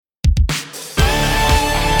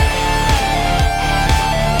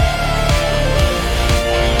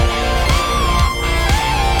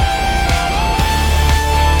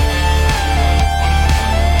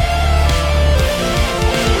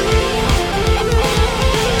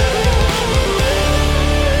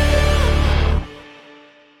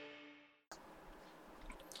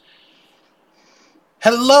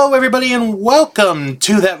Hello, everybody, and welcome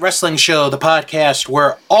to That Wrestling Show, the podcast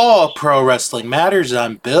where all pro wrestling matters.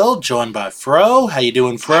 I'm Bill, joined by Fro. How you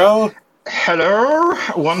doing, Fro? Hello,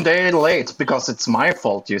 one day late because it's my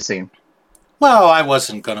fault, you see. Well, I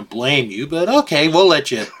wasn't going to blame you, but okay, we'll let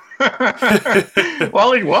you.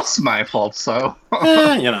 Well, it was my fault, so.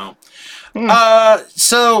 You know.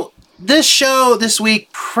 So this show this week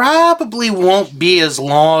probably won't be as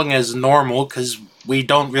long as normal because we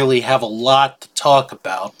don't really have a lot to talk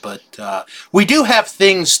about, but we do have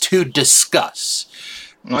things to discuss.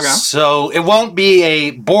 Okay. So it won't be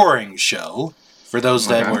a boring show for those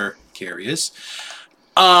that Okay. were curious.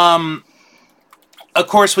 Of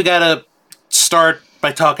course, we gotta start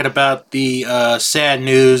by talking about the sad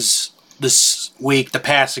news this week: the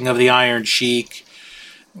passing of the Iron Sheik.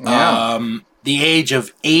 Yeah. The age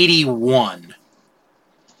of 81.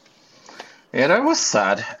 Yeah, that was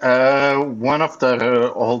sad. One of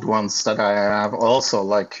the old ones that I have also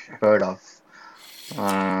heard of.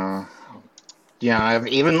 Uh, yeah,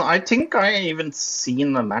 I think I even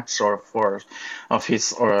seen a match of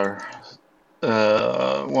his or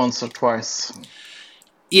once or twice.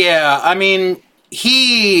 Yeah, I mean,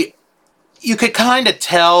 you could kind of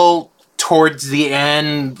tell towards the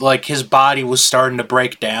end, like his body was starting to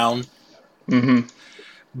break down. Mm-hmm.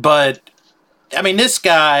 But I mean, this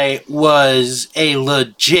guy was a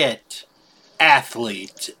legit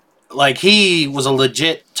athlete. Like, he was a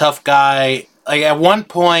legit tough guy. Like, at one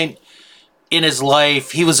point in his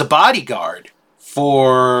life, he was a bodyguard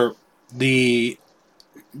for the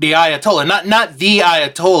Ayatollah. Not the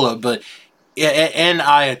Ayatollah, but an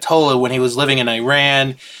Ayatollah when he was living in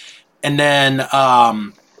Iran. And then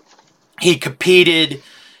he competed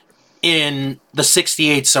in the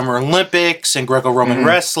 68 Summer Olympics and Greco-Roman Mm-hmm.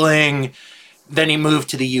 wrestling. Then he moved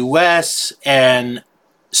to the U.S. and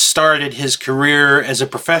started his career as a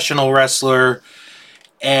professional wrestler.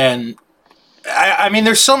 And I mean,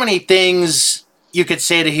 there's so many things you could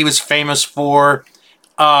say that he was famous for.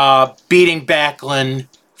 Beating Backlund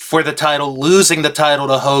for the title, losing the title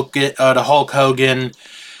to Hulk Hogan.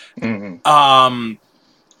 Mm-hmm.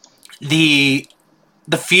 The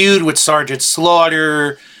feud with Sergeant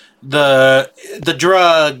Slaughter, the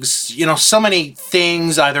drugs, so many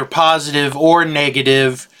things, either positive or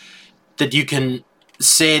negative, that you can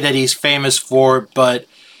say that he's famous for. But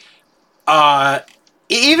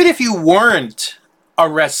even if you weren't a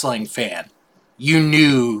wrestling fan, you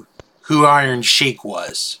knew who Iron Sheik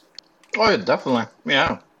was. Oh, yeah, definitely.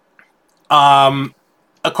 Yeah.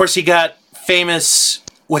 Of course, he got famous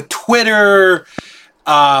with Twitter,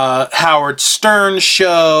 Howard Stern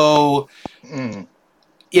show. Mm.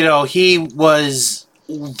 He was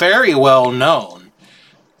very well known.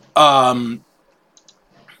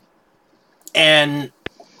 And,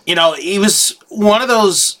 he was one of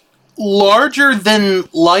those larger than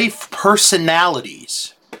life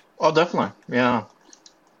personalities. Oh, definitely. Yeah.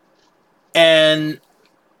 And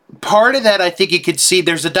part of that, I think you could see,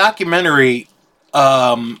 there's a documentary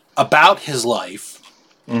about his life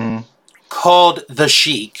Mm-hmm. called The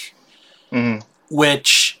Sheik, Mm-hmm.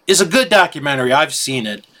 which is a good documentary. I've seen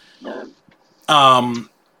it. I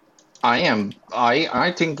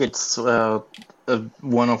think it's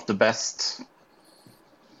one of the best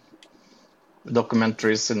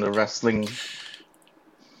documentaries in the wrestling.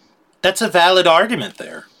 That's a valid argument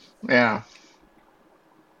there. Yeah.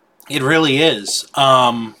 It really is.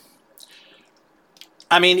 I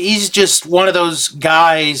mean, he's just one of those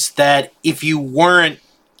guys that if you weren't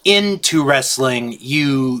into wrestling,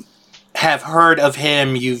 you have heard of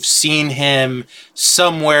him, you've seen him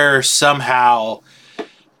somewhere, somehow.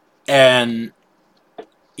 And,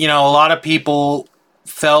 a lot of people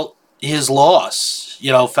felt his loss,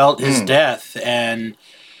 felt his death. And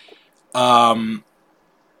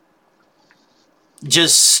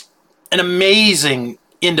just an amazing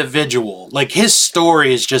individual. Like, his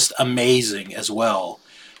story is just amazing as well.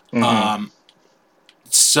 Mm-hmm.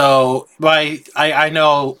 So I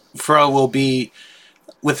know Fro will be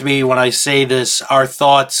with me when I say this. Our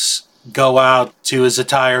thoughts go out to his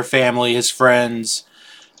entire family, his friends.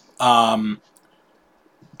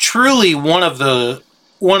 Truly one of the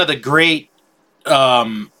great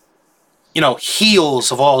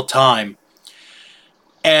heels of all time.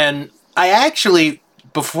 And I actually,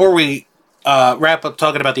 before we wrap up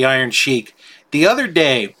talking about the Iron Sheik, the other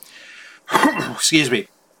day, excuse me,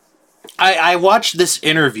 I watched this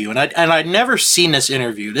interview, and I'd never seen this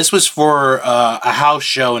interview. This was for a house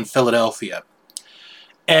show in Philadelphia.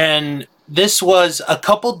 And this was a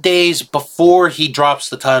couple days before he drops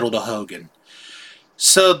the title to Hogan.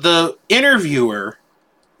 So the interviewer,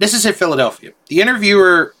 this is in Philadelphia, the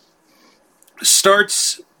interviewer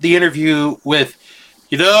starts the interview with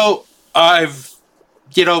You know, I've,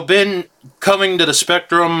 been coming to the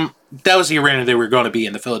Spectrum. That was the arena they were going to be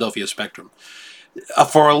in, the Philadelphia Spectrum,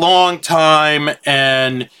 for a long time.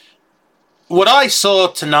 And what I saw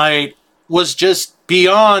tonight was just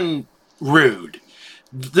beyond rude.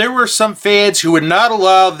 There were some fans who would not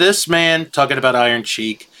allow this man, talking about Iron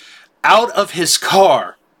Sheik, out of his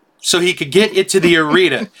car so he could get into the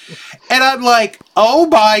arena. And I'm like, oh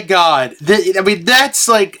my God. That's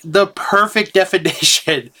like the perfect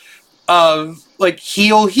definition of like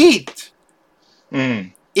heel heat.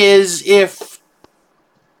 Is if,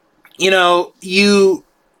 you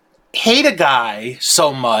hate a guy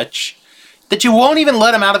so much that you won't even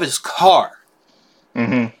let him out of his car.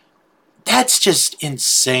 Mm-hmm. That's just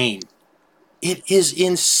insane. It is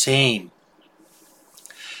insane.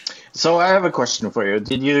 So I have a question for you.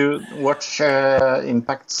 Did you watch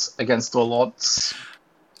Impact's Against All Odds?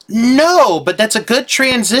 No, but that's a good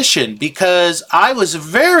transition because I was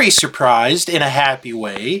very surprised in a happy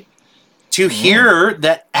way to hear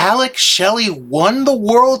that Alex Shelley won the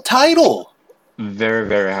world title. Very,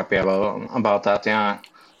 very happy about that, yeah.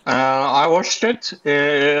 I watched it.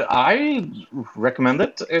 I recommend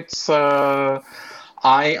it. It's I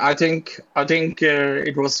think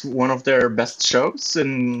it was one of their best shows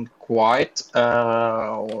in quite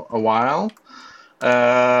a while.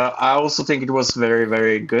 I also think it was very,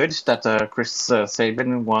 very good that Chris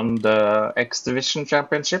Sabin won the X Division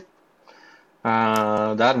Championship.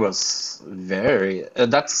 That was very.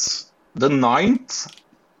 That's the ninth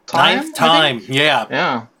time. Ninth time, yeah.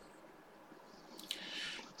 Yeah.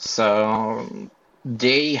 So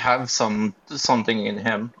they have something in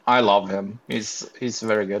him. I love him. He's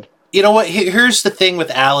very good. You know what? Here's the thing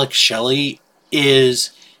with Alex Shelley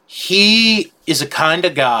is he is a kind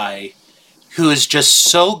of guy who is just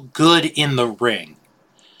so good in the ring.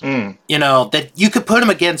 That you could put him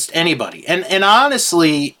against anybody. And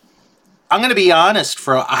honestly, I'm going to be honest,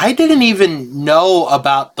 I didn't even know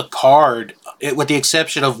about the card with the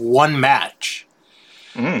exception of one match,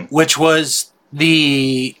 which was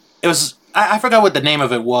I forgot what the name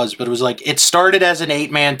of it was, but it was like, it started as an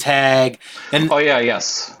 8-man tag. And, oh, yeah,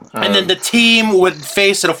 yes. And then the team would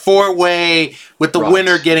face it a 4-way with the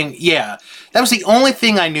winner getting, that was the only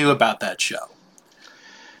thing I knew about that show.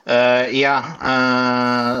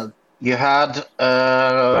 You had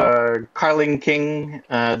Kylie King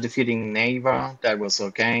defeating Neva. That was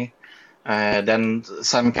okay. Then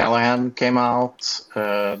Sam Callahan came out.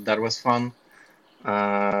 That was fun.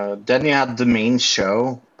 Then you had the main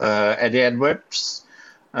show, Eddie Edwards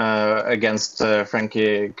against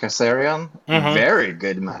Frankie Kazarian. Very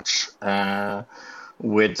good match.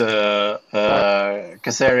 With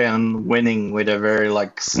Kazarian winning with a very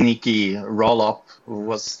sneaky roll-up.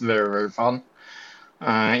 Was very, very fun.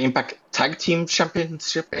 Impact Tag Team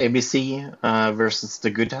Championship, ABC versus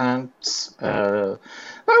the Good Hands. That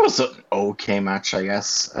was an okay match, I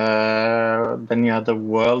guess. Then you had the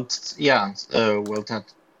World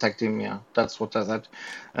Tag Team, that's what I said.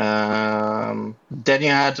 Then you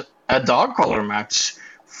had a dog collar match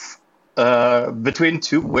between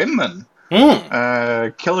two women.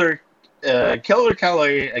 Killer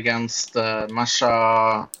Kelly against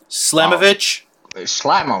Masha Slamovich,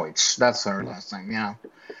 that's her last name, yeah.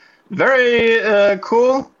 Very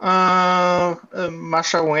cool.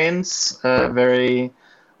 Masha wins. I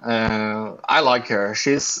like her.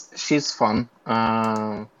 She's fun.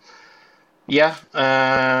 Trey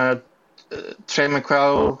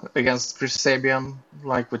McQuell against Chris Sabian,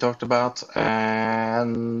 like we talked about,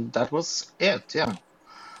 and that was it. Yeah.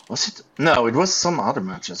 Was it? No, it was some other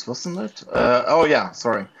matches, wasn't it?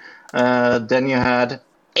 Sorry. Then you had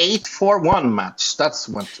 8-4-1 match. That's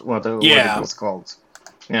what it was called.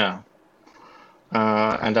 Yeah.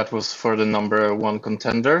 And that was for the number 1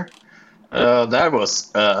 contender. That was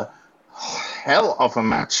a hell of a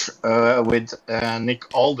match with Nick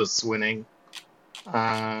Aldis winning.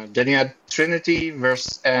 Then you had Trinity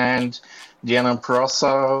and Diana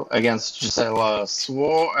Perosso against Gisela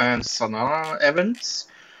Swore and Sanara Evans,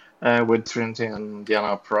 with Trinity and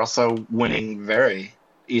Diana Perosso winning very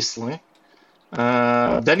easily.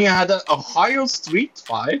 Then you had an Ohio Street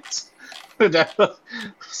fight. That was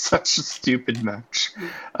such a stupid match.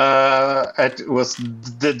 It was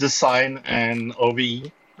the Design and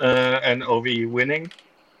OVE winning,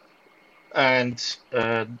 and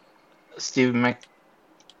Steve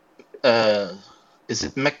is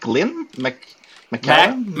it Macklin?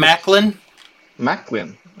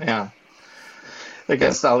 Macklin, yeah.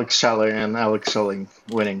 Against Alex Shelley and Alex Shelley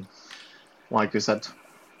winning, like you said.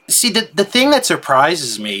 See, the thing that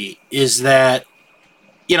surprises me is that,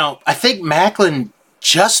 I think Macklin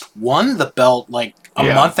just won the belt like a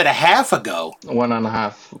month and a half ago.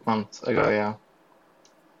 1.5 months ago, yeah.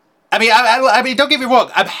 I mean, don't get me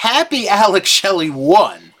wrong. I'm happy Alex Shelley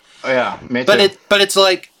won. Oh, yeah, me too. But it's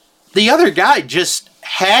like the other guy just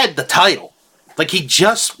had the title, like he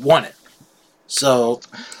just won it. So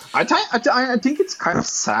I think it's kind of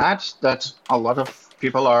sad that a lot of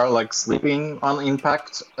people are like sleeping on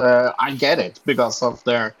Impact. I get it because of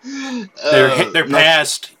their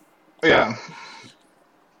past. Yeah.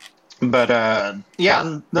 But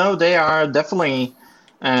no, they are definitely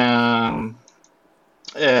one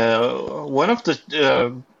of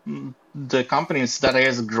the companies that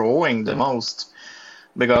is growing the most,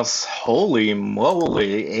 because holy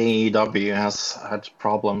moly, AEW has had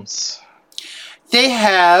problems. They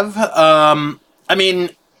have. I mean,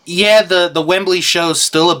 yeah, the Wembley show's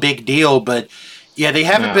still a big deal, but yeah, they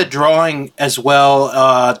haven't been drawing as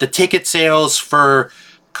well. The ticket sales for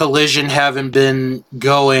Collision haven't been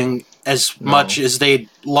going as much as they'd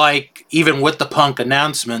like, even with the Punk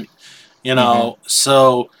announcement. You know,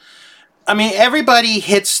 so I mean, everybody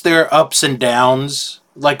hits their ups and downs,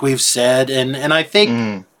 like we've said, and I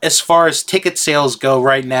think as far as ticket sales go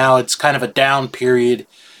right now, it's kind of a down period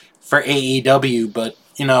for AEW, but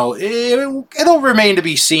you know, it'll remain to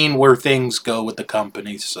be seen where things go with the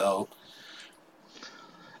company. So,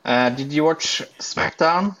 did you watch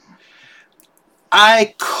SmackDown?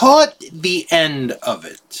 I caught the end of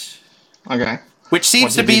it. Okay. Which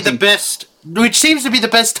seems to be the best. Which seems to be the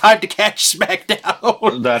best time to catch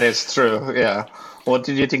SmackDown. That is true. Yeah. What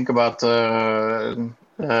did you think about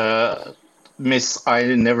Miss I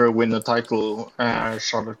Never Win a Title,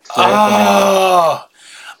 Charlotte Flair? Oh,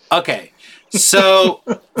 okay. So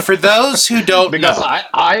for those who don't because know,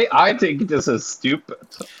 I think this is stupid.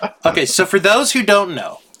 Okay, so for those who don't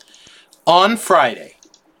know, on Friday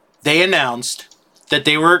they announced that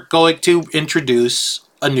they were going to introduce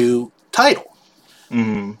a new title.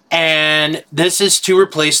 And this is to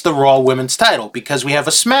replace the Raw Women's title, because we have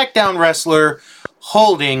a SmackDown wrestler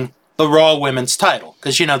holding the Raw Women's title.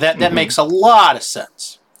 Because, you know, that makes a lot of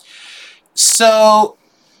sense. So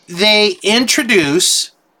they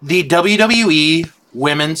introduce the WWE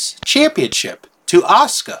Women's Championship to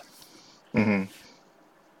Asuka. And,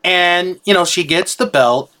 you know, she gets the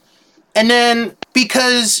belt. And then,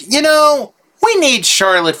 because, you know, we need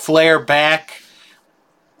Charlotte Flair back,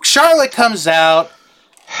 Charlotte comes out,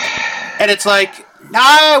 and it's like,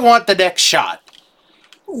 I want the next shot.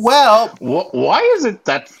 Well, why is it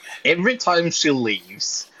that every time she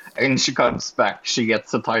leaves and she comes back, she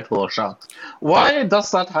gets a title shot? Why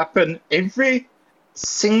does that happen every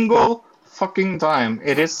single fucking time?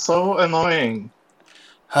 It is so annoying.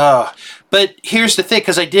 But here's the thing,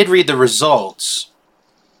 because I did read the results.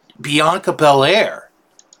 Bianca Belair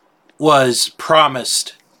was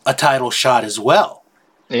promised a title shot as well.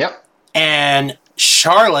 Yep. And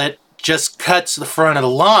Charlotte just cuts the front of the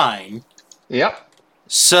line. Yep.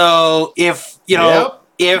 So if, you know,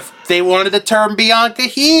 if they wanted to turn Bianca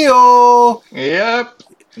heel. Yep.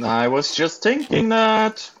 I was just thinking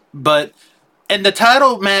that. But, and the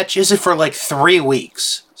title match isn't for like 3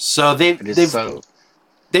 weeks. So they've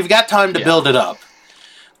got time to build it up.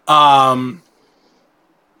 Oh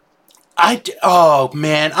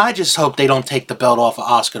man, I just hope they don't take the belt off of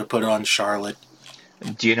Asuka to put it on Charlotte.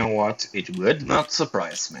 Do you know what? It would not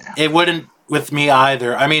surprise me. It wouldn't with me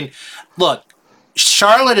either. I mean, look,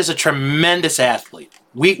 Charlotte is a tremendous athlete.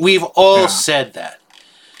 We've all said that.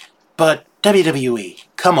 But WWE,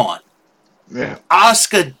 come on. Yeah.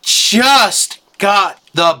 Asuka just got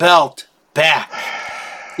the belt back.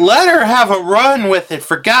 Let her have a run with it,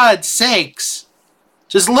 for God's sakes.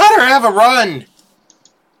 Just let her have a run.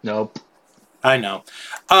 Nope. I know.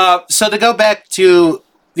 So to go back to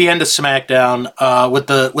the end of SmackDown with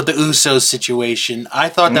the Usos situation, I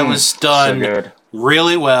thought that was done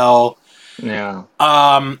really well. Yeah.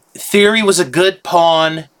 Theory was a good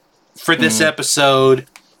pawn for this episode.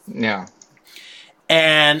 Yeah.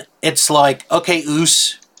 And it's like, okay,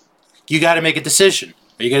 Us, you got to make a decision.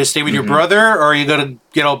 Are you going to stay with your brother, or are you going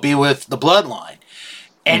to, be with the Bloodline?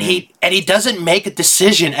 And he doesn't make a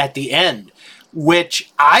decision at the end,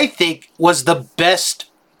 which I think was the best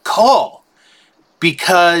call,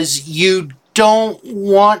 because you don't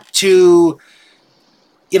want to,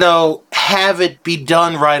 have it be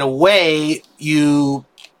done right away. You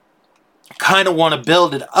kind of want to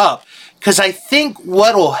build it up, because I think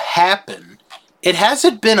what'll happen, it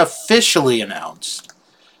hasn't been officially announced,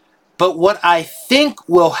 but what I think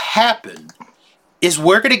will happen is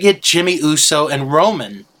we're going to get Jimmy Uso and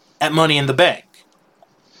Roman at Money in the Bank.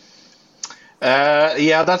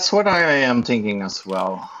 Yeah, that's what I am thinking as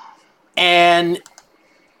well. And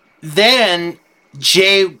then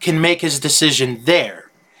Jay can make his decision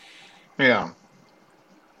there. Yeah.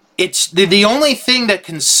 It's the only thing that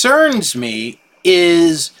concerns me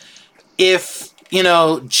is if,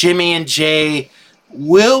 Jimmy and Jay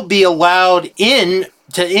will be allowed in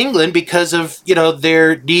to England because of,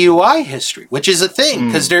 their DUI history, which is a thing,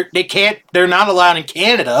 because they're not allowed in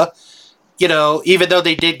Canada, even though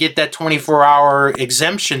they did get that 24-hour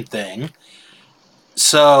exemption thing.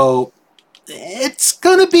 So it's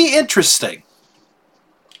going to be interesting.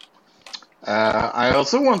 I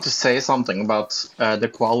also want to say something about the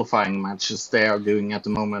qualifying matches they are doing at the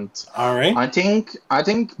moment. All right. I think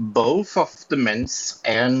both of the men's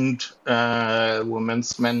and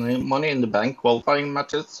women's Money in the Bank qualifying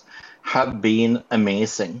matches have been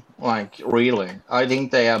amazing. Like, really, I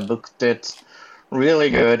think they have booked it really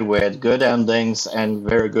good with good endings and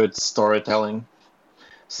very good storytelling.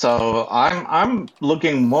 So I'm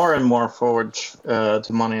looking more and more forward to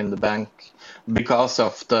Money in the Bank because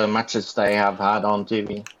of the matches they have had on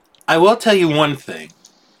TV. I will tell you one thing.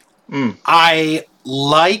 I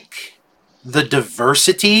like the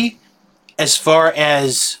diversity as far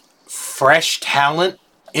as fresh talent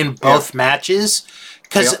in both matches.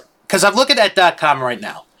 Because I'm looking at .com right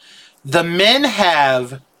now. The men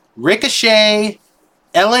have Ricochet,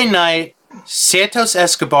 LA Knight, Santos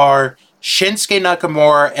Escobar, Shinsuke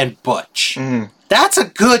Nakamura, and Butch. That's a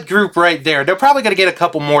good group right there. They're probably going to get a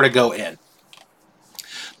couple more to go in.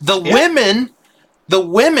 The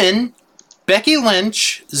women, Becky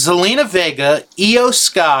Lynch, Zelina Vega, Io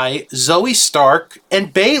Sky, Zoe Stark,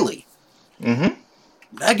 and Bayley.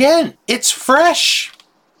 Again, it's fresh.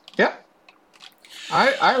 Yeah.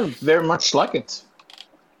 I very much like it.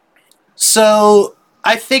 So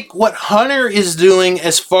I think what Hunter is doing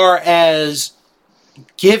as far as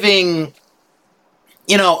giving,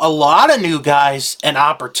 a lot of new guys an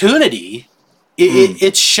opportunity,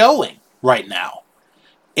 it's showing right now.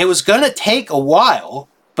 It was going to take a while,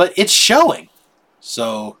 but it's showing.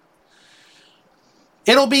 So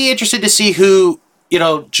it'll be interesting to see who,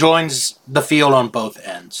 joins the field on both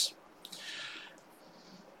ends.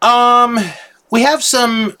 We have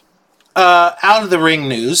some out of the ring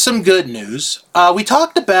news, some good news. We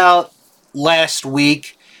talked about last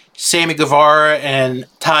week Sammy Guevara and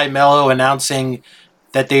Ty Mello announcing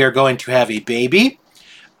that they are going to have a baby.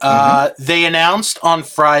 They announced on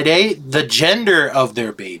Friday the gender of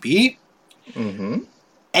their baby. And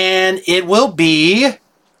it will be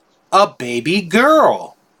a baby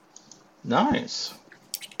girl. Nice.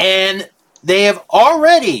 And they have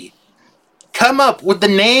already come up with the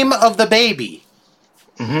name of the baby.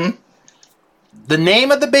 The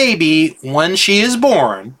name of the baby, when she is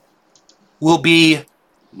born, will be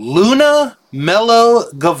Luna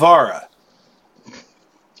Mello Guevara.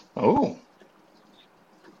 Oh.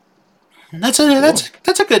 That's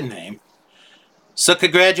a good name. So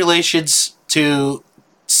congratulations to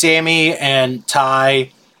Sammy and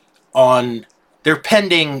Ty on their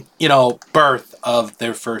pending, birth of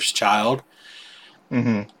their first child.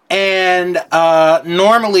 And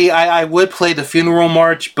normally I would play the funeral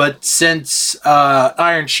march, but since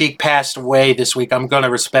Iron Sheik passed away this week, I'm going to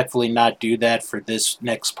respectfully not do that for this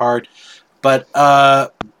next part. But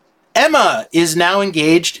Emma is now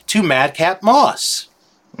engaged to Madcap Moss.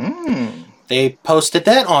 They posted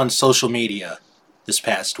that on social media this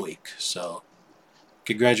past week. So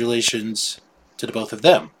congratulations to the both of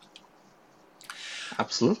them.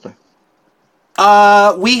 Absolutely.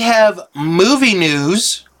 We have movie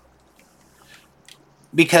news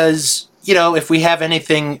because, if we have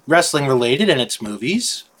anything wrestling related and it's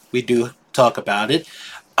movies, we do talk about it.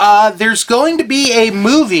 There's going to be a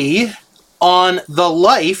movie on the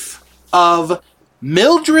life of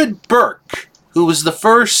Mildred Burke, who was the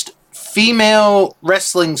first female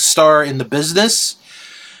wrestling star in the business.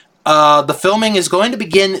 The filming is going to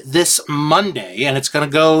begin this Monday, and it's going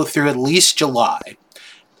to go through at least July.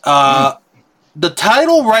 The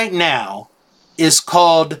title right now is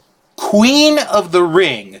called Queen of the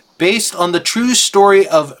Ring, based on the true story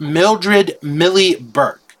of Mildred Millie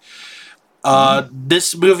Burke.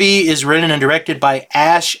 This movie is written and directed by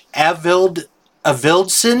Ash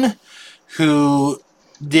Avildsen, who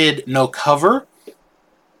did No Cover.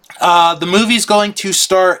 The movie's going to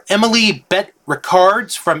star Emily Bett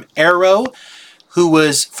Rickards from Arrow, who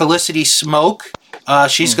was Felicity Smoke.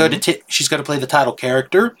 She's going to play the title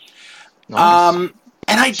character. Nice.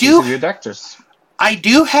 And She's a good actress. I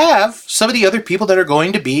do have some of the other people that are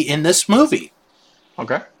going to be in this movie.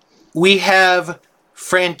 Okay. We have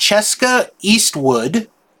Francesca Eastwood,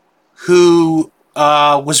 who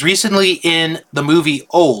was recently in the movie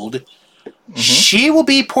Old. She will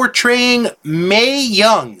be portraying Mae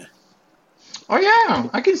Young. Oh yeah,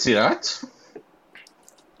 I can see that.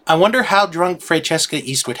 I wonder how drunk Francesca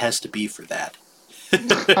Eastwood has to be for that.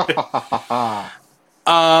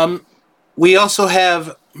 We also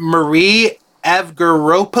have Marie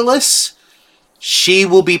Avgeropoulos. She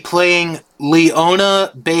will be playing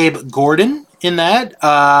Leona Babe Gordon in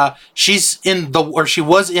that. She was in The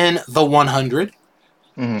 100.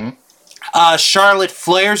 Charlotte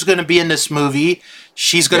Flair's going to be in this movie.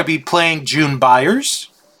 She's going to be playing June Byers.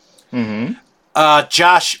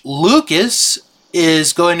 Josh Lucas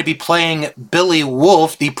is going to be playing Billy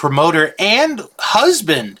Wolf, the promoter and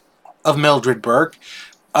husband of Mildred Burke.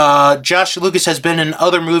 Josh Lucas has been in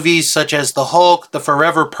other movies such as The Hulk, The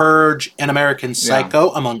Forever Purge, and American Psycho,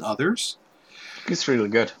 among others. He's really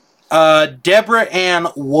good. Deborah Ann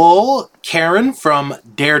Wool, Karen from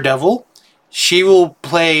Daredevil. She will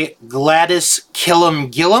play Gladys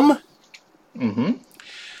Killam Gillum.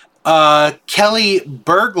 Kelly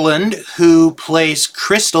Berglund, who plays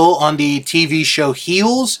Crystal on the TV show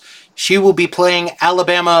Heels. She will be playing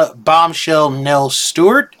Alabama bombshell Nell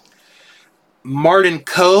Stewart. Martin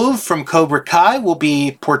Kove from Cobra Kai will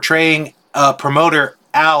be portraying promoter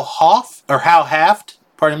Hal Haft.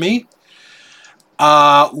 Pardon me.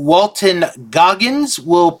 Walton Goggins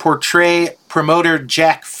will portray promoter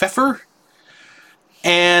Jack Pfeffer.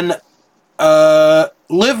 And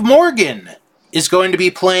Liv Morgan is going to be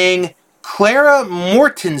playing Clara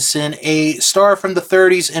Mortensen, a star from the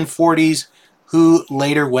 30s and 40s who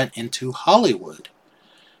later went into Hollywood.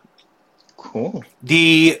 Cool.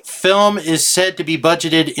 The film is said to be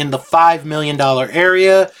budgeted in the $5 million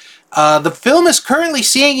area. The film is currently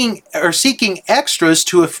seeking extras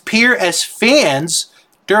to appear as fans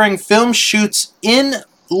during film shoots in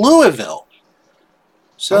Louisville.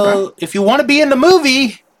 So if you want to be in the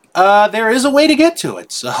movie, there is a way to get to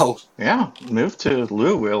it. So yeah, move to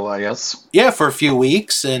Louisville, I guess. Yeah, for a few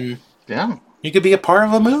weeks, and you could be a part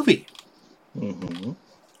of a movie. All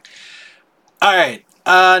right,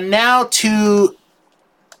 now to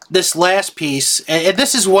this last piece, and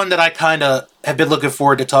this is one that I kind of have been looking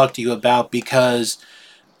forward to talk to you about because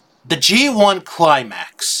the G1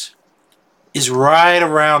 climax is right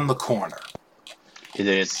around the corner. It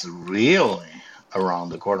is really around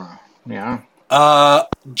the corner. Yeah.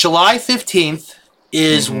 July 15th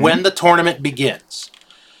is when the tournament begins.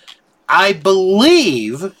 I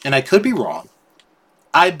believe, and I could be wrong,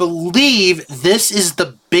 I believe this is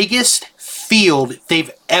the biggest field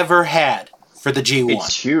they've ever had for the G1.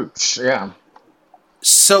 It's huge, yeah.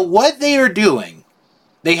 So what they are doing,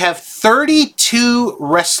 they have 32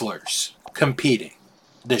 wrestlers competing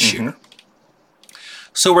this year.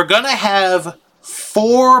 So we're going to have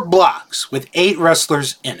 4 blocks with 8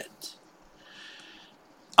 wrestlers in it.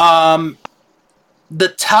 The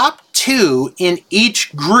top 2 in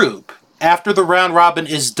each group, after the round robin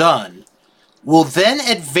is done, will then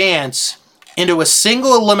advance into a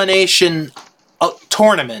single elimination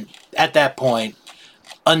tournament at that point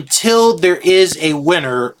until there is a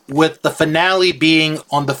winner, with the finale being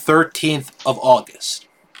on the 13th of August.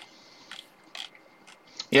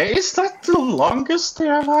 Yeah, is that the longest they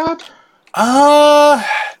have had?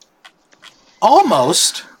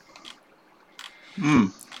 Almost.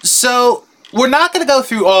 So, we're not going to go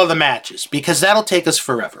through all the matches, because that'll take us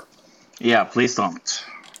forever. Yeah, please don't.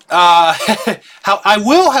 I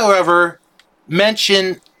will, however,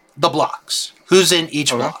 mention the blocks. Who's in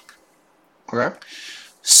each block. Okay.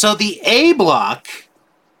 So, the A block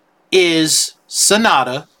is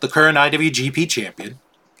Sonata, the current IWGP champion.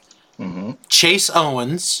 Chase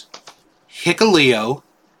Owens, Hikuleo,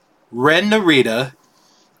 Ren Narita,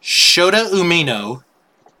 Shota Umino,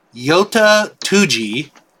 Yota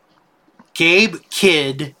Tsuji, Gabe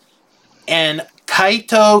Kidd, and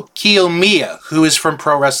Kaito Kiyomiya, who is from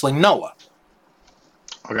Pro Wrestling Noah.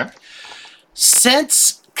 Okay.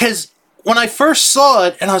 Because when I first saw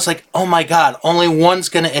it, and I was like, oh my god, only one's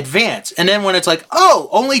going to advance. And then when it's like, oh,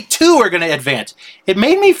 only 2 are going to advance, it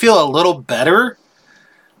made me feel a little better.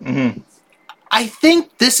 I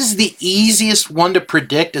think this is the easiest one to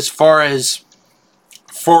predict as far as,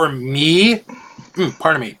 for me,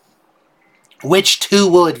 which 2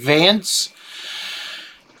 will advance.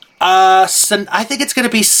 I think it's going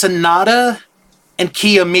to be Sonata and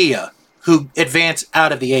Kiyomiya who advance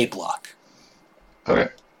out of the A block. Okay.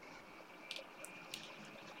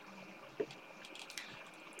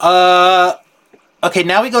 Okay,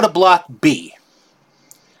 now we go to block B.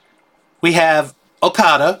 We have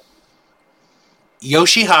Okada,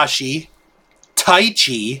 Yoshihashi,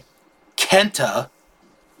 Taichi, Kenta,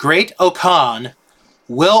 Great Okan,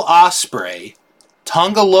 Will Ospreay,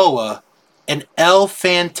 Tonga Loa, and El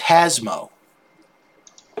Phantasmo.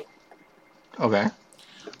 Okay.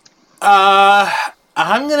 I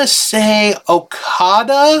I'm going to say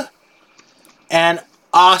Okada and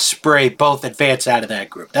Ospreay both advance out of that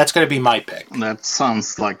group. That's going to be my pick. That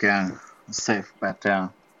sounds like a safe bet, yeah.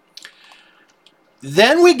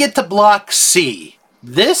 Then we get to Block C.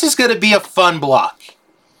 This is going to be a fun block.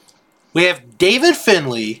 We have David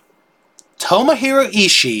Finlay, Tomohiro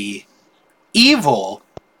Ishii, Evil,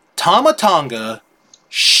 Tama Tonga,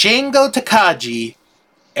 Shingo Takagi,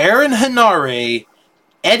 Aaron Henare,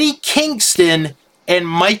 Eddie Kingston, and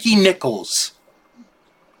Mikey Nichols.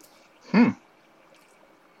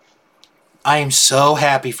 I am so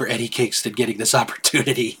happy for Eddie Kingston getting this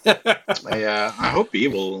opportunity. Yeah, I hope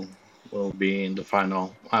Evil will be in the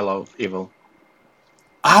final. I love Evil.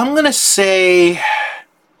 I'm going to say...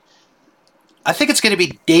 I think it's going to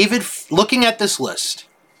be David... Looking at this list,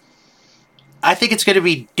 I think it's going to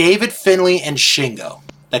be David Finlay and Shingo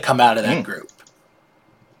that come out of that group.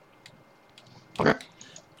 Okay.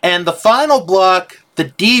 And the final block, the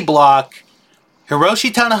D block,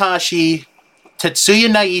 Hiroshi Tanahashi, Tetsuya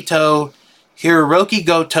Naito, Hiroki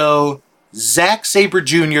Goto, Zack Sabre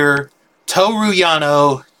Jr., Toru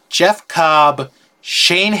Yano, Jeff Cobb,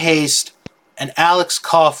 Shane Haste, and Alex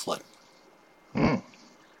Coughlin.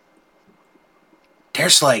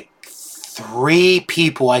 There's like 3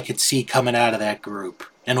 people I could see coming out of that group,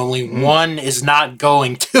 and only one is not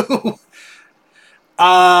going to.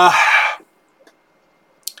 I'm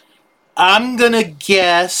gonna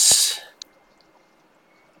guess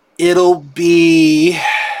it'll be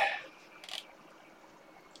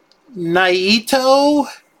Naito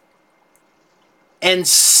and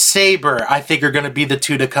Sabre, I think, are gonna be the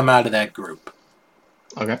 2 to come out of that group.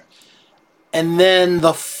 Okay. And then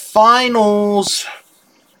the finals...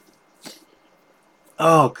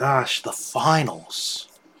 Oh gosh, the finals.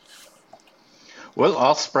 Well,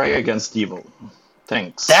 Ospreay against Evil.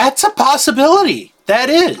 Thanks. That's a possibility. That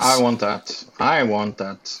is. I want that.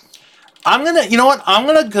 I'm gonna, you know what? I'm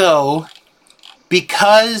gonna go,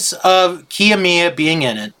 because of Kiyomiya being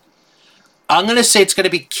in it, I'm gonna say it's gonna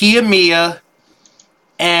be Kiyomiya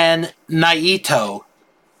and Naito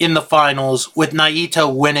in the finals, with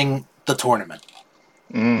Naito winning the tournament.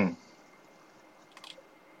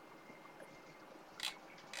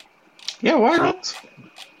 Yeah, why not?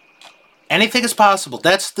 Anything is possible.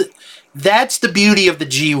 That's the beauty of the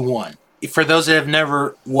G1. For those that have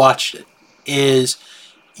never watched it, is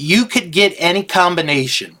you could get any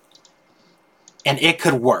combination and it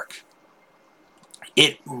could work.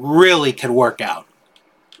 It really could work out.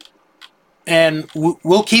 And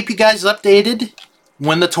we'll keep you guys updated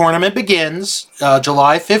when the tournament begins,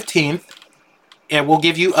 July 15th. And we'll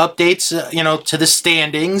give you updates, to the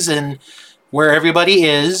standings and where everybody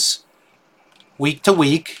is week to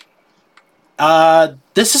week.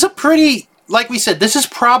 This is a pretty, like we said, this is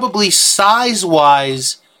probably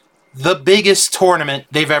size-wise the biggest tournament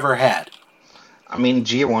they've ever had. I mean,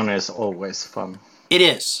 G1 is always fun. It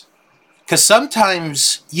is. Because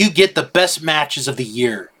sometimes you get the best matches of the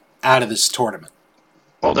year out of this tournament.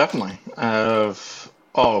 Oh, definitely.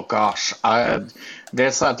 Oh, gosh.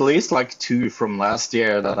 There's at least like 2 from last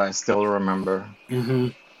year that I still remember.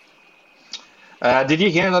 Did you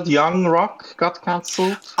hear that Young Rock got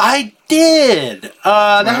cancelled? I did.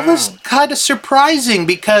 That was kind of surprising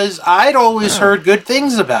because I'd always heard good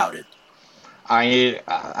things about it.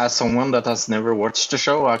 As someone that has never watched the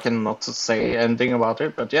show, I cannot say anything about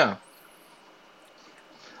it, but yeah.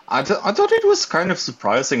 I thought it was kind of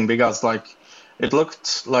surprising because, like, it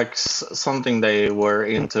looked like something they were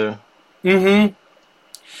into. Yeah,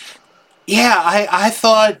 I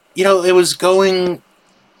thought, it was going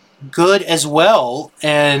good as well,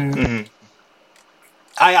 and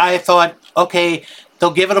I thought, okay,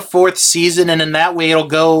 they'll give it a 4th season, and in that way it'll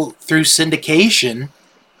go through syndication.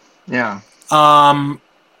 Yeah.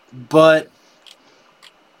 But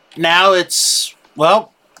now it's,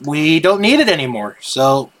 well, we don't need it anymore,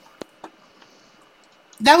 so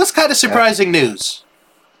that was kind of surprising news.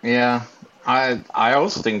 Yeah, I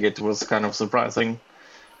also think it was kind of surprising.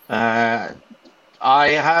 I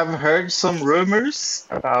have heard some rumors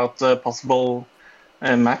about possible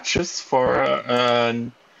matches for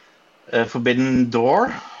Forbidden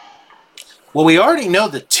Door. Well, we already know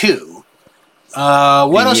the 2.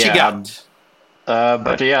 What else you got?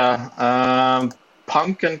 But yeah,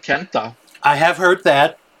 Punk and Kenta. I have heard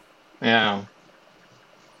that. Yeah.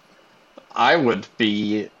 I would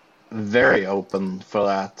be very open for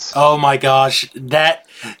that. Oh my gosh, that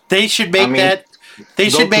they should make that. They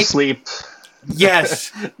should make sleep.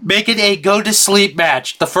 Yes, make it a go to sleep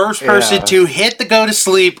match. The first person to hit the go to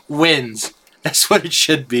sleep wins. That's what it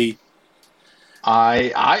should be.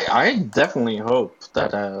 I definitely hope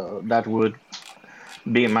that that would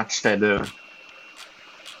be a match they do.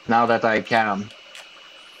 now that I can.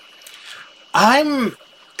 I'm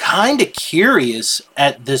kind of curious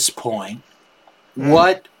at this point Hmm.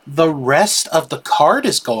 what the rest of the card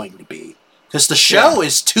is going to be. Because the Yeah, show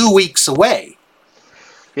is 2 weeks away.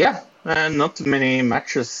 yeah, and not many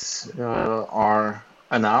matches are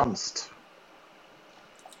announced.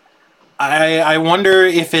 I wonder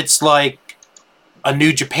if it's like a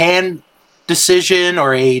New Japan decision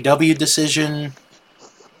or AEW decision.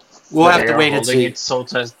 We'll That have they to are wait and holding see. it so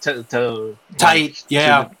like Tight, to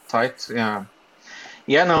yeah. the tight. Yeah,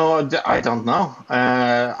 yeah. No, I don't know.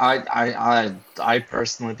 I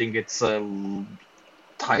personally think it's a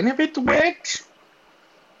tiny bit weird.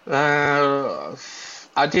 Uh,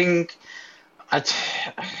 I think I,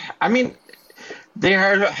 I mean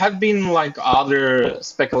there have been like other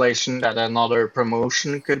speculation that another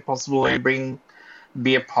promotion could possibly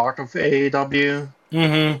be a part of AEW.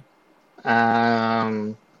 Mm-hmm.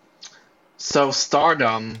 Um, so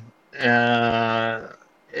Stardom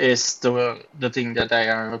is the thing that they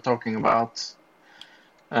are talking about,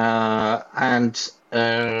 and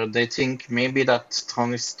they think maybe that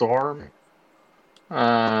Tony Storm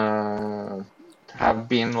uh, have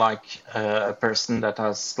been like a person that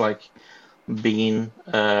has like been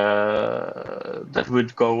that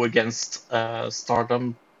would go against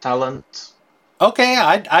Stardom talent. Okay,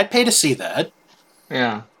 I'd pay to see that.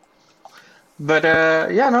 Yeah, but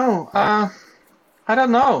yeah, no, I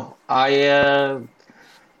don't know. I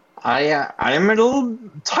am a little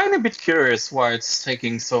tiny bit curious why it's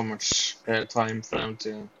taking so much time for them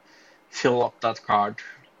to fill up that card.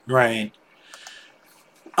 Right.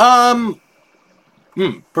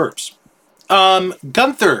 Burps.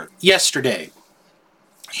 Gunther yesterday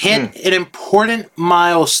hit Mm, an important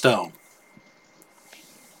milestone.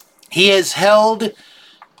 He has held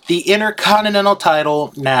the Intercontinental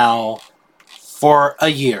title now for a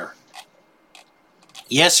year.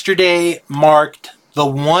 Yesterday marked the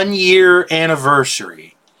 1 year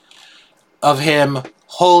anniversary of him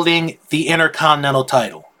holding the Intercontinental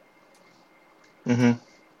title. hmm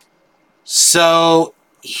So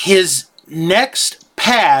his next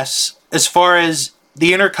pass, as far as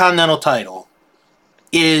the Intercontinental title,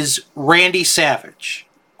 is Randy Savage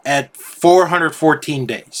at 414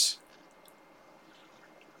 days.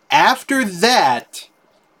 After that,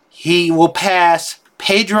 he will pass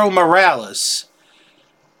Pedro Morales,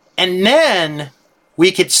 and then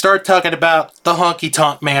we could start talking about the Honky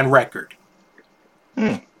Tonk Man record.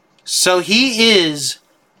 mm. So he is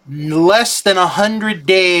less than 100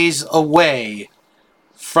 days away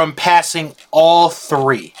from passing all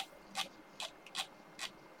three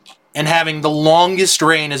and having the longest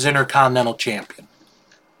reign as Intercontinental Champion.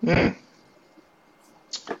 Mm.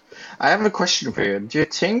 I have a question for you. Do you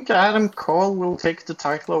think Adam Cole will take the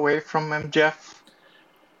title away from MJF?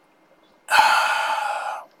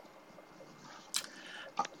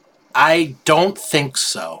 I don't think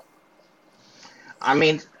so. I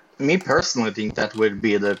mean, me personally think that would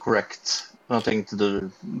be the correct thing to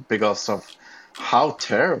do because of how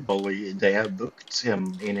terribly they have booked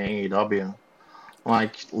him in AEW.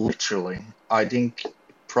 Like, literally. I think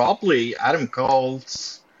probably Adam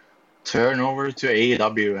Cole's turnover to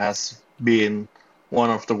AEW has been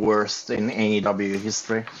one of the worst in AEW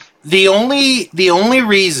history. The only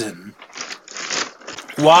reason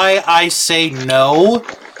why I say no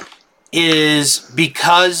is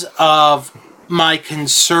because of my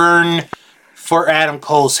concern for Adam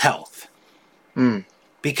Cole's health. Mm.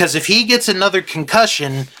 Because if he gets another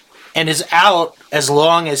concussion and is out as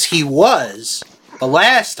long as he was the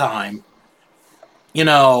last time,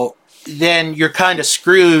 then you're kind of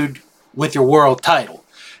screwed with your world title.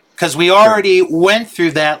 Because we Sure. already went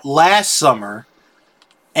through that last summer,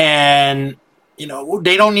 and,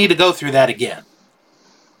 they don't need to go through that again.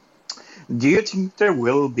 Do you think there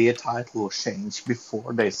will be a title change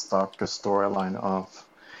before they start the storyline of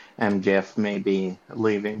MJF maybe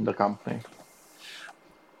leaving the company?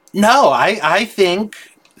 No, I think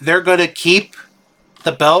they're going to keep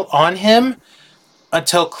the belt on him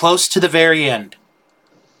until close to the very end.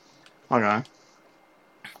 Okay.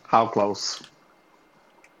 How close?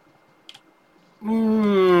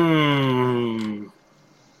 2-3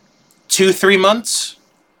 months.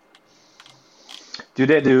 Do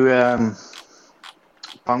they do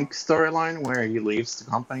Punk storyline where he leaves the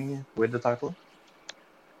company with the title?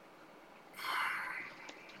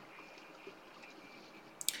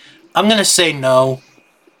 I'm going to say no,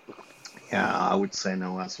 Yeah, I would say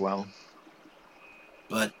no as well.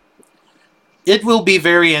 but it will be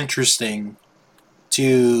very interesting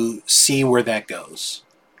to see where that goes.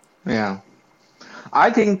 Yeah. I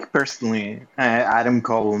think personally, Adam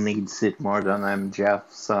Cole needs it more than MJF,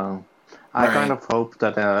 so I Right. kind of hope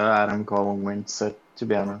that Adam Cole wins it, to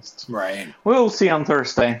be honest. Right. We'll see on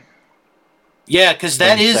Thursday. Yeah, because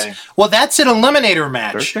that Wednesday. is well, that's an eliminator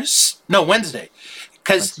match. Thursday? No, Wednesday.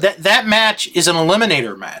 Because Wednesday. that match is an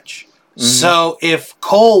eliminator match. Mhm. So if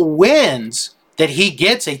Cole wins, that he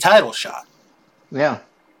gets a title shot. Yeah.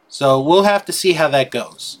 So we'll have to see how that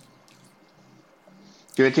goes.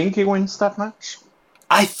 Do you think he wins that match?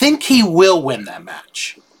 I think he will win that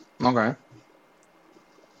match. Okay.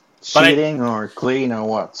 But Cheating or clean or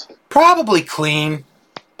what? Probably clean.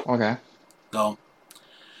 Okay. So.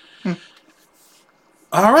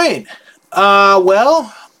 All right.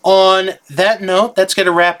 Well, on that note, that's going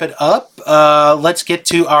to wrap it up. Let's get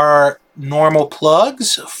to our normal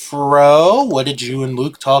plugs. Fro, what did you and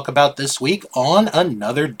Luke talk about this week on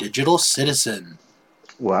Another Digital Citizen?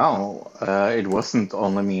 Well, it wasn't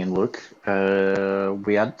only me and Luke.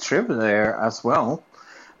 We had Triv there as well.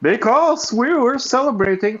 Because we were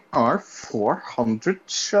celebrating our 400th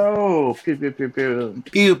show. Pew, pew, pew, pew.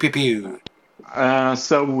 Pew, pew, pew.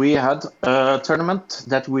 So we had a tournament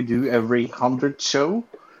that we do every 100 show.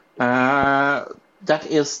 That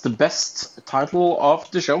is the best title of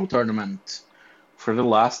the show tournament for the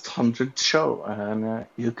last 100 show. And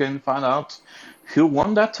you can find out who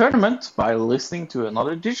won that tournament by listening to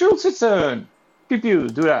Another Digital Citizen. Pew pew,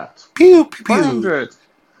 do that. Pew, pew, pew. 400.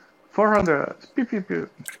 400. Pew pew pew.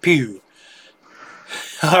 Pew.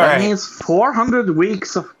 All That right. means 400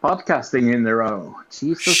 weeks of podcasting in a row.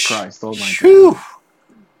 Jesus Christ almighty. Phew.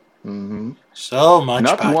 hmm So much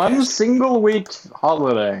Not podcast. one single week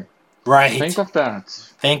holiday. Right. Think of that.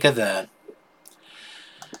 Think of that.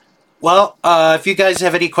 Well, if you guys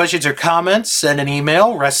have any questions or comments, send an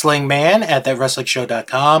email,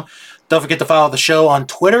 wrestlingman@thatwrestlingshow.com. Don't forget to follow the show on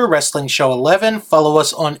Twitter, WrestlingShow11. Follow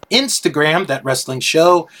us on Instagram, That Wrestling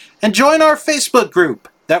Show. And join our Facebook group,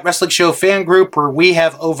 That Wrestling Show fan group, where we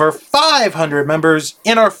have over 500 members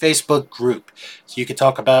in our Facebook group. So you can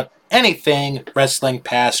talk about anything wrestling,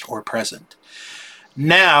 past or present.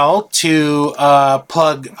 Now, to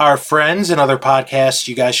plug our friends and other podcasts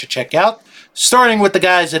you guys should check out. Starting with the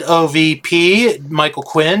guys at OVP, Michael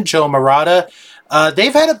Quinn, Joe Murata.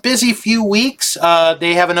 They've had a busy few weeks.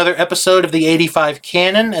 They have another episode of the 85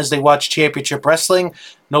 Canon as they watch Championship Wrestling.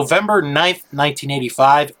 November 9th,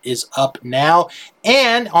 1985 is up now.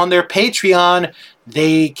 And on their Patreon,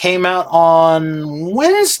 they came out on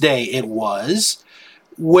Wednesday, it was,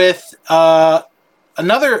 with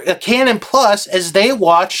another Canon Plus as they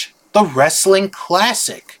watch the Wrestling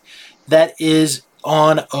Classic that is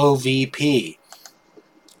on OVP.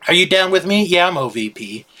 Are you down with me? Yeah, I'm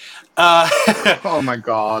OVP. Oh my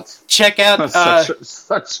god. Check out...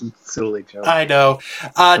 such a silly joke. I know.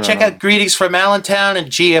 Check out Greetings from Allentown and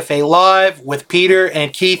GFA Live with Peter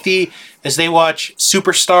and Keithy as they watch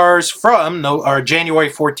Superstars from January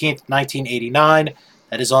 14th, 1989.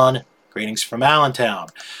 That is on Greetings from Allentown.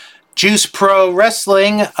 Juice Pro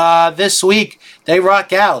Wrestling, this week, they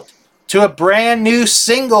rock out to a brand new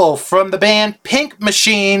single from the band Pink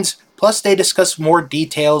Machines. Plus, they discuss more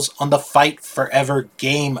details on the Fight Forever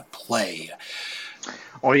gameplay.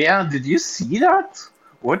 Oh yeah, did you see that?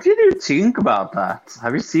 What did you think about that?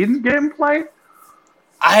 Have you seen gameplay?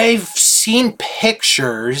 I've seen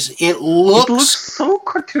pictures. It It looks looks... so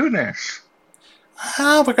cartoonish.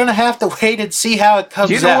 we're going to have to wait and see how it comes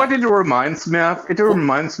Do you know out. what it reminds me of? It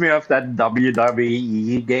reminds me of that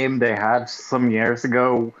WWE game they had some years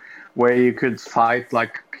ago, where you could fight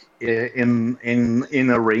like in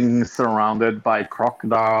a ring surrounded by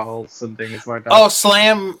crocodiles and things like that.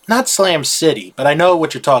 Oh, not Slam City, but I know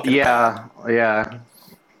what you're talking about. Yeah,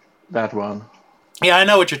 that one. Yeah, I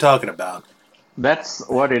know what you're talking about. That's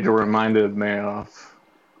what it reminded me of.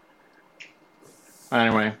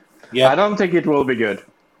 Anyway, Yeah. I don't think it will be good.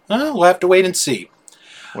 We'll have to wait and see.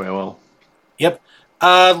 We will. Yep.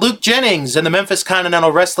 Luke Jennings and the Memphis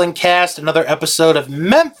Continental Wrestling Cast, another episode of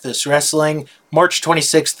Memphis Wrestling. March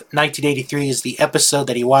 26th, 1983 is the episode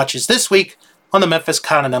that he watches this week on the Memphis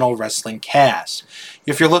Continental Wrestling Cast.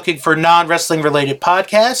 If you're looking for non-wrestling related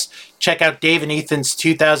podcasts, check out Dave and Ethan's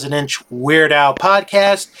 2000-inch Weird Al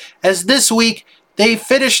podcast, as this week they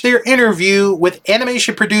finished their interview with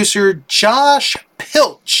animation producer Josh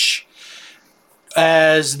Pilch,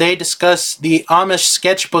 as they discuss the Amish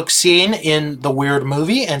sketchbook scene in the Weird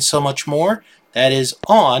movie and so much more. That is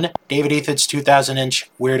on David Ethan's 2000-inch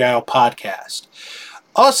Weird Al podcast.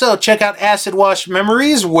 Also, check out Acid Wash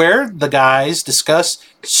Memories, where the guys discuss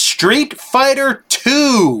Street Fighter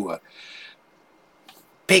 2.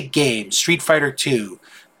 Big game, Street Fighter 2.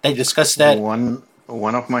 They discuss that. One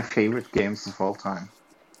of my favorite games of all time.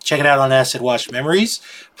 Check it out on Acid Wash Memories.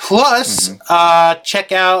 Plus,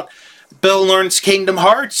 check out Bill Lawrence Kingdom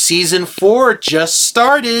Hearts Season 4 just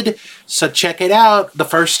started, so check it out. The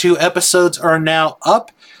first 2 episodes are now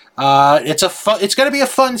up. It's going to be a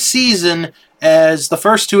fun season, as the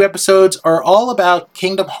first 2 episodes are all about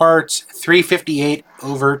Kingdom Hearts 358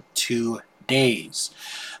 over 2 days.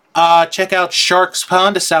 Check out Shark's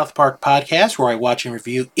Pond, a South Park podcast, where I watch and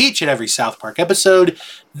review each and every South Park episode.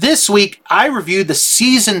 This week, I reviewed the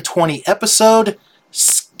Season 20 episode,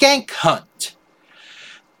 Skank Hunt.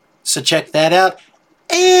 So check that out.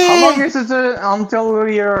 And How long is it until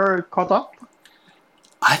we are caught up?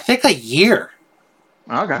 I think a year.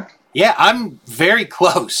 Okay. Yeah, I'm very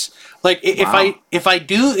close. Like if I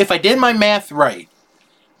did my math right,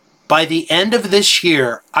 by the end of this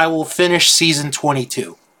year, I will finish season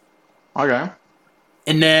 22. Okay.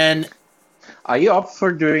 And then Are you up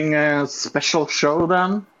for doing a special show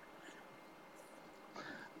then?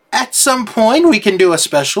 at some point we can do a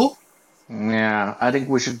special. Yeah, I think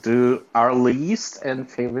we should do our least and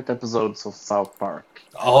favorite episodes of South Park.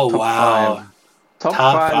 Oh, wow. Top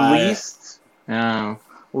Top 5 5. least. Yeah.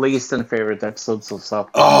 Least and favorite episodes of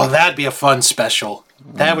South Park. Oh, that'd be a fun special.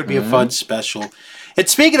 That would be a fun special. And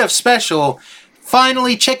speaking of special,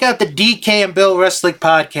 finally check out the DK and Bill Wrestling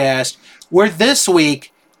Podcast, where this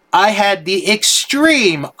week I had the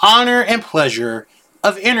extreme honor and pleasure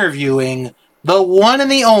of interviewing the one and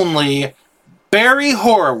the only Barry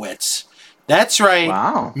Horowitz. That's right.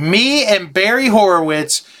 Wow. Me and Barry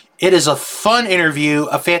Horowitz. It is a fun interview,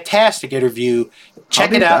 a fantastic interview.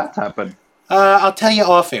 Check it out. How did that happen? I'll tell you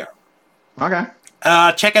off air. Okay.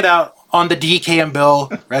 Check it out on the DK and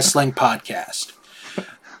Bill Wrestling Podcast.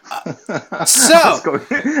 I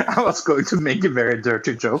was going to make a very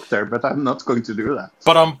dirty joke there, but I'm not going to do that.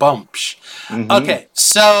 But Okay,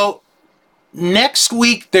 so next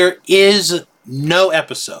week there is no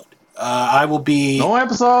episode. I will be No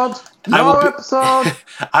episode.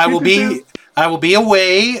 I will be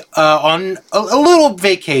away on a little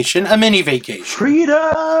vacation, a mini vacation.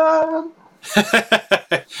 Freedom.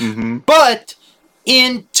 But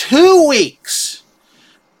in 2 weeks,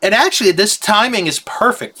 and actually this timing is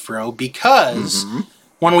perfect, Fro, because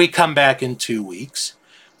when we come back in 2 weeks,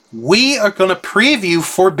 we are going to preview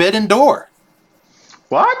Forbidden Door.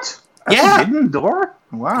 What? Yeah. Forbidden Door?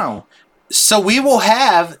 Wow. So we will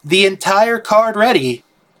have the entire card ready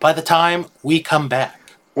by the time we come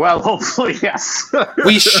back. Well, hopefully, yes.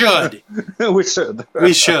 We should. We should.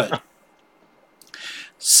 We should.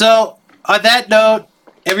 So, on that note,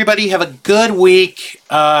 everybody have a good week.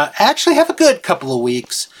 Actually, have a good couple of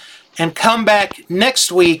weeks. And come back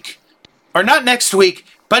next week. Or not next week,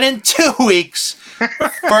 but in 2 weeks.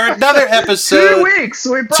 For another episode. 2 weeks.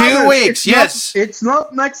 We promise. 2 weeks, yes. It's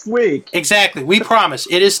not next week. Exactly. We promise.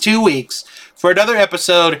 It is 2 weeks for another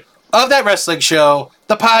episode of That Wrestling Show,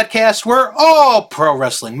 the podcast where all pro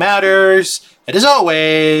wrestling matters. And as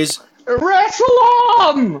always, Wrestle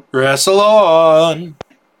on! wrestle on.